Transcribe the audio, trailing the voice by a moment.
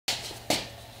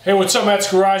Hey, what's up,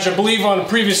 Matt's Garage? I believe on a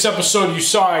previous episode you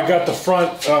saw I got the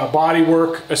front body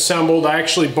work assembled. I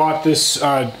actually bought this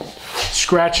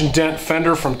scratch and dent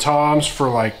fender from Tom's for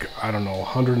like, I don't know,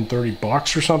 130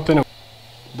 bucks or something.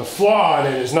 The flaw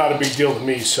in it is not a big deal to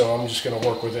me, so I'm just going to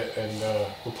work with it and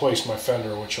replace my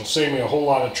fender, which will save me a whole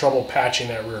lot of trouble patching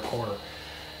that rear corner.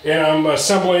 And I'm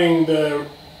assembling the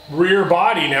rear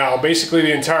body now, basically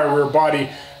the entire rear body.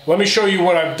 Let me show you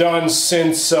what I've done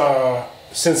since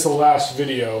the last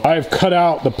video. I've cut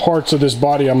out the parts of this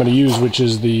body I'm going to use, which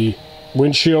is the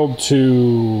windshield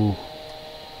to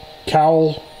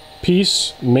cowl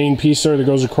piece, main piece there that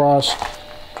goes across,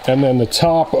 and then the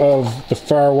top of the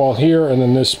firewall here, and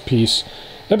then this piece.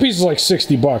 That piece is like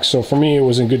 60 bucks, so for me it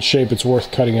was in good shape. It's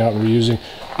worth cutting out and reusing.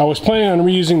 I was planning on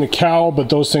reusing the cowl, but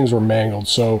those things were mangled,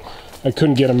 so I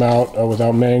couldn't get them out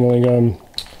without mangling them.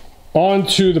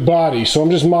 Onto the body, so I'm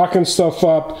just mocking stuff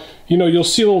up. You know, you'll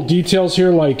see little details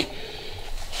here, like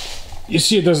you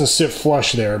see it doesn't sit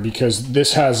flush there because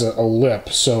this has a lip,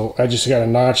 so I just got to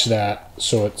notch that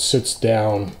so it sits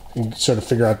down and sort of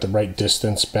figure out the right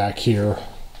distance back here.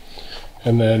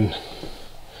 And then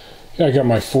I got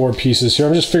my 4 pieces here.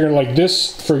 I'm just figuring, like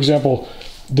this, for example,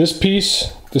 this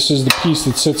piece, this is the piece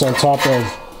that sits on top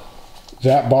of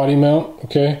that body mount,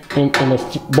 okay? And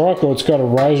the Bronco, it's got a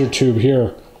riser tube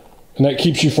here, and that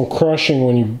keeps you from crushing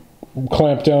when you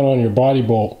clamp down on your body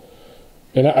bolt.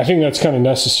 And I think that's kind of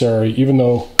necessary. Even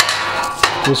though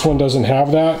this one doesn't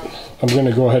have that, I'm going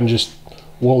to go ahead and just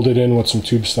weld it in with some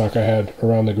tube stock I had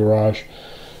around the garage.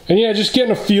 And yeah, just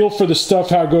getting a feel for the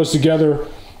stuff, how it goes together.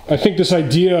 I think this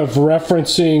idea of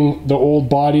referencing the old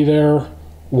body there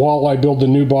while I build the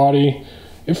new body,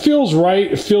 it feels right.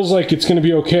 It feels like it's going to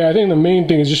be okay. I think the main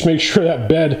thing is just make sure that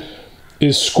bed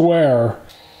is square.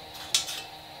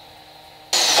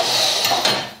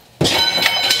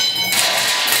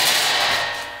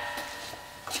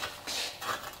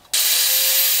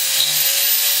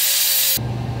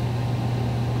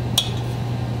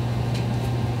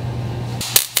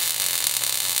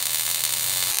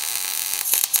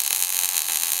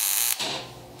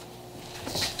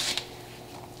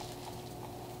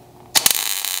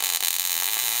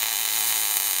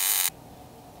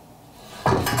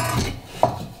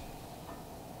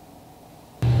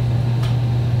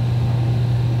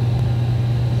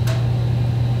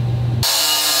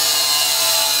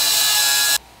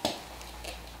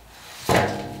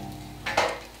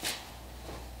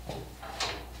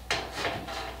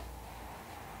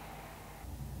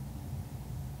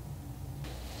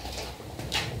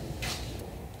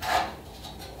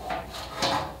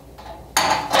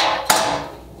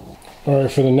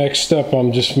 Alright, for the next step,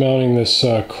 I'm just mounting this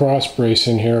cross brace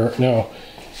in here. Now,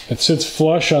 it sits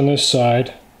flush on this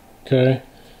side, okay?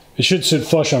 It should sit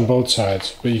flush on both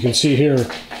sides, but you can see here,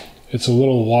 it's a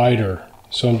little wider.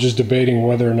 So I'm just debating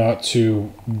whether or not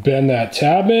to bend that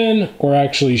tab in or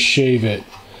actually shave it.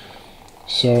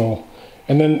 So,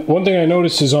 and then one thing I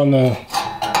noticed is on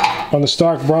the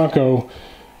stock Bronco,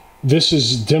 this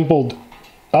is dimpled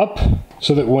up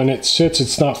so that when it sits,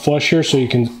 it's not flush here, so you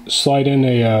can slide in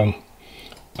a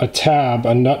tab,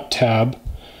 a nut tab,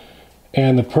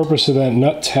 and the purpose of that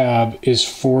nut tab is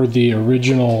for the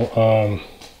original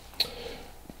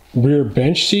rear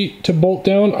bench seat to bolt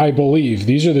down, I believe.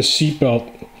 These are the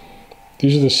seatbelt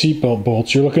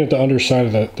bolts. You're looking at the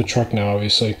underside of the truck now,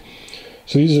 obviously.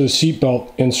 So these are the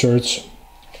seatbelt inserts,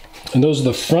 and those are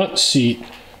the front seat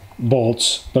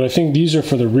bolts, but I think these are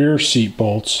for the rear seat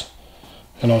bolts,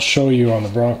 and I'll show you on the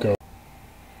Bronco.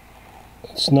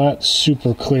 It's not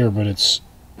super clear, but it's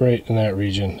right in that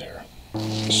region there.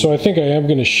 So I think I am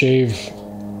going to shave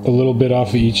a little bit off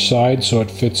of each side so it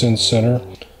fits in center.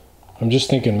 I'm just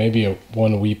thinking maybe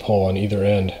one weep hole on either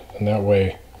end, and that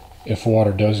way if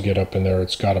water does get up in there,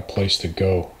 it's got a place to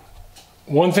go.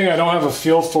 One thing I don't have a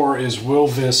feel for is, will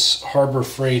this Harbor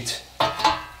Freight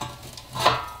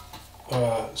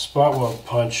spot weld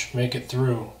punch make it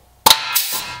through?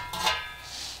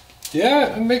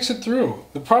 Yeah, it makes it through.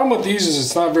 The problem with these is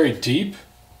it's not very deep.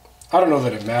 I don't know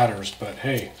that it matters, but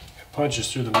hey, it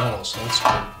punches through the metal, so that's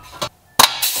good.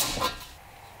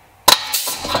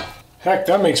 Heck,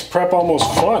 that makes prep almost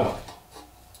fun.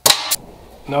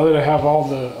 Now that I have all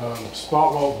the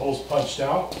spot weld holes punched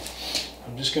out,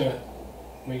 I'm just gonna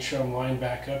make sure I'm lined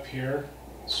back up here,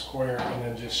 square, and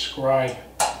then just scribe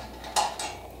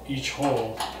each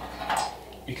hole,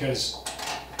 because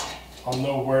I'll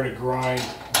know where to grind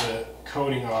the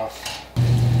coating off.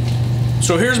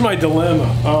 So here's my dilemma.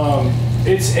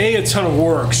 It's a ton of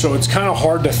work, so it's kind of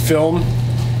hard to film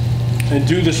and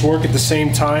do this work at the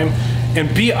same time.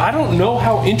 And B, I don't know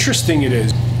how interesting it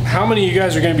is. how many of you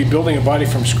guys are going to be building a body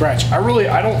from scratch?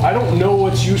 I don't know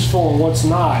what's useful and what's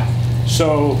not.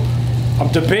 So I'm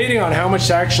debating on how much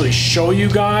to actually show you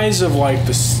guys of like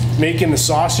making the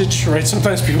sausage, right?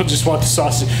 Sometimes people just want the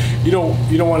sausage. You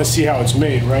don't want to see how it's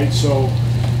made, right? So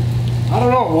I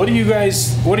don't know. What do you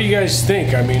guys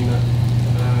think? I mean,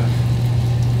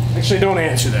 actually, don't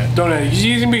answer that. Don't answer.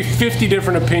 There's going to be 50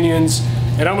 different opinions,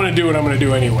 and I'm going to do what I'm going to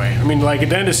do anyway. I mean, like at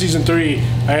the end of season 3,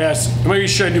 I asked, maybe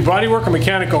should I do body work or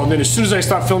mechanical? And then as soon as I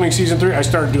stopped filming season 3, I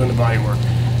started doing the body work.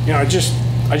 You know, I just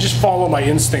follow my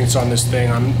instincts on this thing.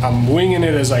 I'm winging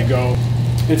it as I go.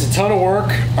 It's a ton of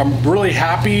work. I'm really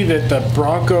happy that the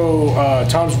Bronco,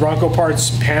 Tom's Bronco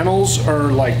parts panels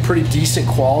are like pretty decent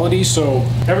quality. So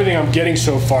everything I'm getting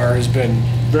so far has been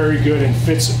very good and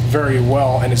fits very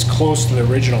well, and it's close to the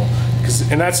original.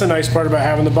 And that's the nice part about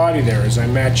having the body there, is I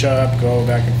match up, go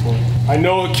back and forth. I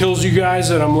know it kills you guys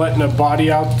that I'm letting a body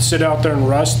sit out there and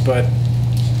rust, but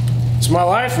it's my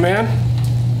life, man.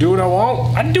 Do what I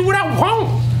want. I do what I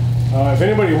want. If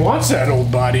anybody wants that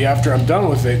old body after I'm done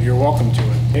with it, you're welcome to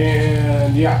it.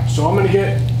 And yeah, so I'm gonna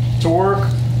get to work,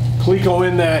 Cleco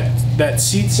in that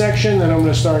seat section, then I'm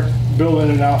gonna start building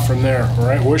it out from there. All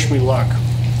right, wish me luck.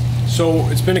 So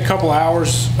it's been a couple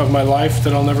hours of my life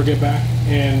that I'll never get back,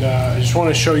 and I just want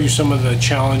to show you some of the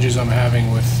challenges I'm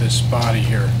having with this body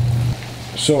here.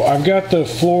 So I've got the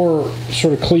floor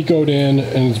sort of Clecoed in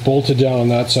and it's bolted down on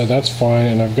that side, that's fine,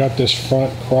 and I've got this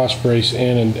front cross brace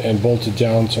in and bolted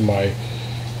down to my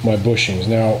bushings.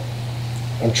 Now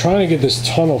I'm trying to get this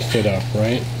tunnel fit up,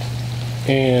 right?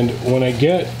 And when I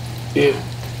get it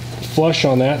flush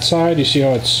on that side, you see how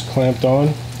it's clamped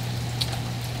on?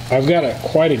 I've got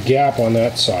quite a gap on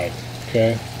that side,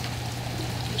 okay?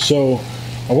 So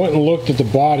I went and looked at the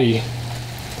body,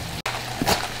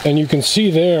 and you can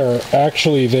see there,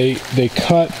 actually they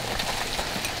cut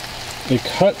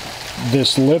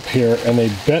this lip here and they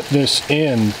bent this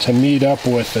in to meet up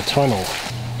with the tunnel.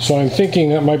 So I'm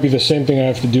thinking that might be the same thing I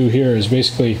have to do here, is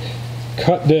basically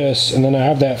cut this, and then I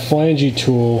have that flangey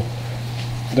tool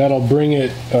that'll bring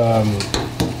it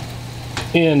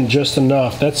in just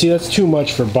enough. That's too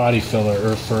much for body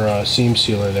filler or for seam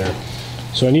sealer there.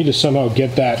 So I need to somehow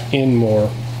get that in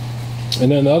more.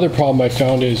 And then the other problem I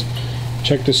found is,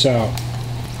 check this out.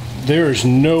 There is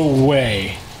no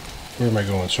way, where am I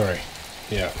going? Sorry.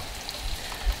 Yeah.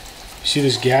 You see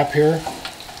this gap here?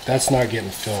 That's not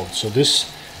getting filled. So this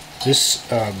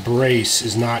brace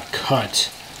is not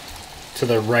cut to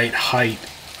the right height.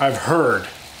 I've heard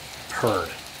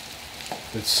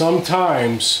that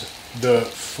sometimes the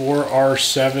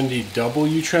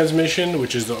 4R70W transmission,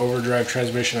 which is the overdrive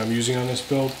transmission I'm using on this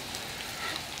build,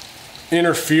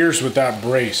 interferes with that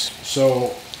brace.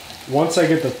 So once I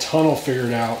get the tunnel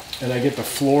figured out and I get the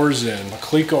floors in, I'll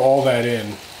Cleco all that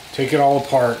in, take it all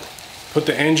apart, put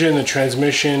the engine, the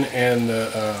transmission, and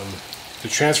the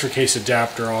transfer case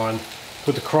adapter on,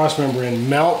 put the cross member in,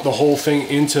 mount the whole thing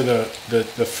into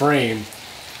the frame,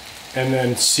 and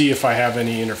then see if I have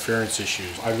any interference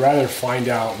issues. I'd rather find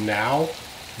out now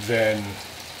than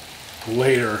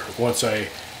later once I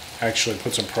actually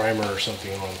put some primer or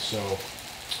something on. So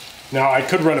now I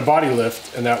could run a body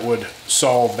lift and that would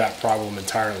solve that problem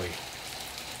entirely.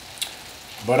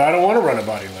 But I don't want to run a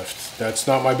body lift. That's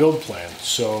not my build plan,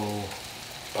 so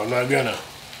I'm not gonna.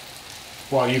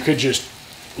 Well, you could just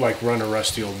like run a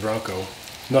rusty old Bronco.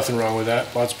 Nothing wrong with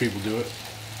that. Lots of people do it.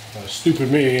 Stupid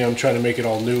me, I'm trying to make it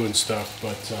all new and stuff,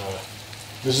 but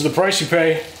this is the price you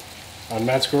pay on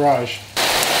Matt's Garage.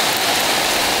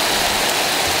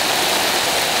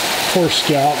 Poor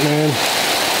Scout, man.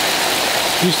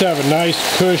 Used to have a nice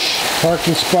cush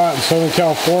parking spot in Southern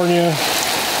California,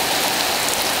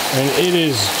 and it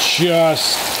is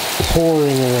just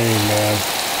pouring rain, man.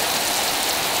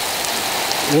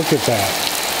 Look at that.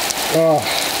 Oh,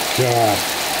 God.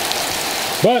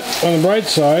 But on the bright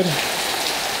side,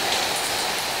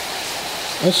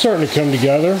 it's starting to come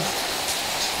together.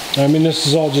 I mean, this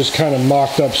is all just kind of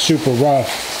mocked up super rough.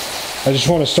 I just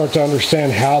want to start to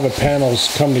understand how the panels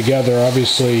come together.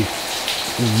 Obviously,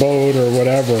 bowed or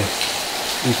whatever,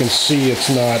 you can see it's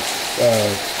not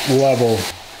level.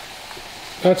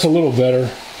 That's a little better.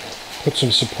 Put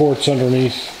some supports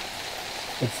underneath.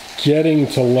 It's getting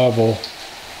to level.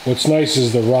 What's nice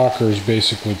is the rockers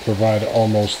basically provide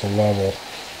almost a level.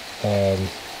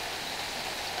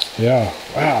 Yeah,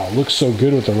 wow, looks so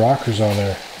good with the rockers on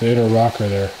there. The inner rocker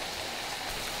there.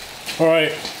 All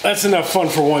right, that's enough fun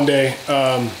for one day.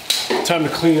 Time to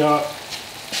clean up,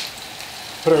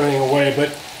 put everything away.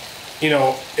 But you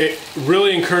know,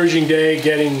 really encouraging day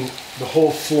getting the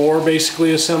whole floor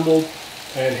basically assembled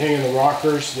and hanging the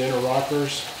rockers, the inner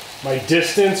rockers. my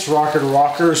distance, rocker to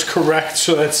rocker, is correct,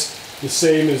 so that's the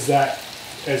same as that,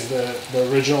 as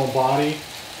the original body.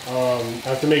 I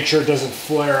have to make sure it doesn't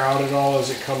flare out at all as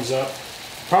it comes up.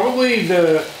 Probably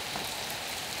the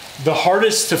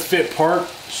hardest to fit part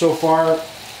so far,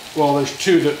 well, there's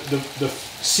two. The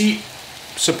seat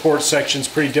support section is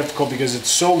pretty difficult because it's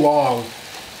so long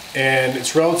and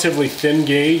it's relatively thin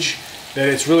gauge that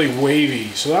it's really wavy.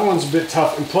 So that one's a bit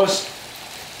tough. And plus,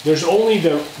 there's only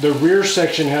the rear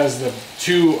section has the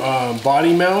two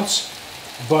body mounts,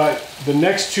 but the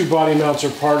next two body mounts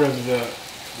are part of the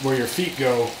where your feet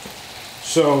go.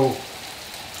 So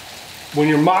when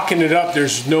you're mocking it up,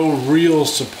 there's no real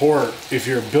support if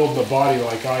you're building the body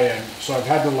like I am. So I've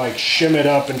had to like shim it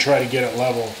up and try to get it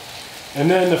level. And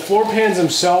then the floor pans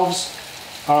themselves,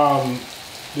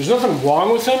 there's nothing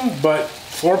wrong with them, but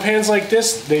floor pans like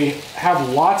this, they have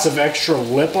lots of extra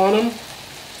lip on them.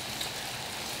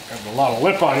 Have a lot of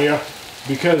lip on you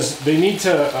because they need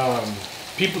to,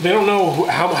 people, they don't know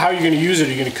how you're going to use it.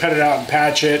 You're going to cut it out and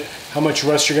patch it, how much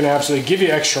rust you're going to have. So they give you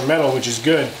extra metal, which is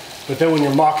good. But then when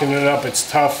you're mocking it up, it's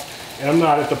tough. And I'm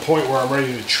not at the point where I'm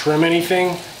ready to trim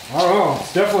anything. I don't know.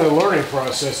 It's definitely a learning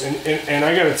process. And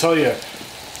I got to tell you,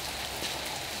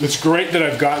 it's great that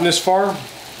I've gotten this far.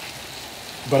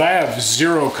 But I have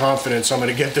zero confidence I'm going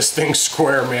to get this thing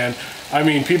square, man. I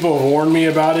mean, people have warned me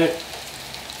about it.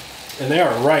 And they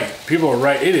are right. People are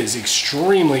right. It is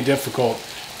extremely difficult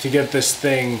to get this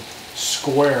thing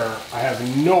square. I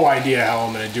have no idea how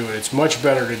I'm going to do it. It's much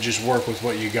better to just work with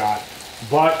what you got.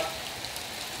 But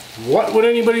what would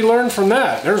anybody learn from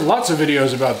that? There's lots of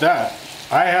videos about that.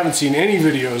 I haven't seen any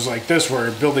videos like this where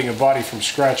you're building a body from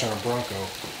scratch on a Bronco.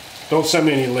 Don't send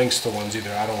me any links to ones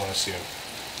either. I don't want to see them.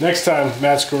 Next time,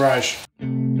 Matt's Garage.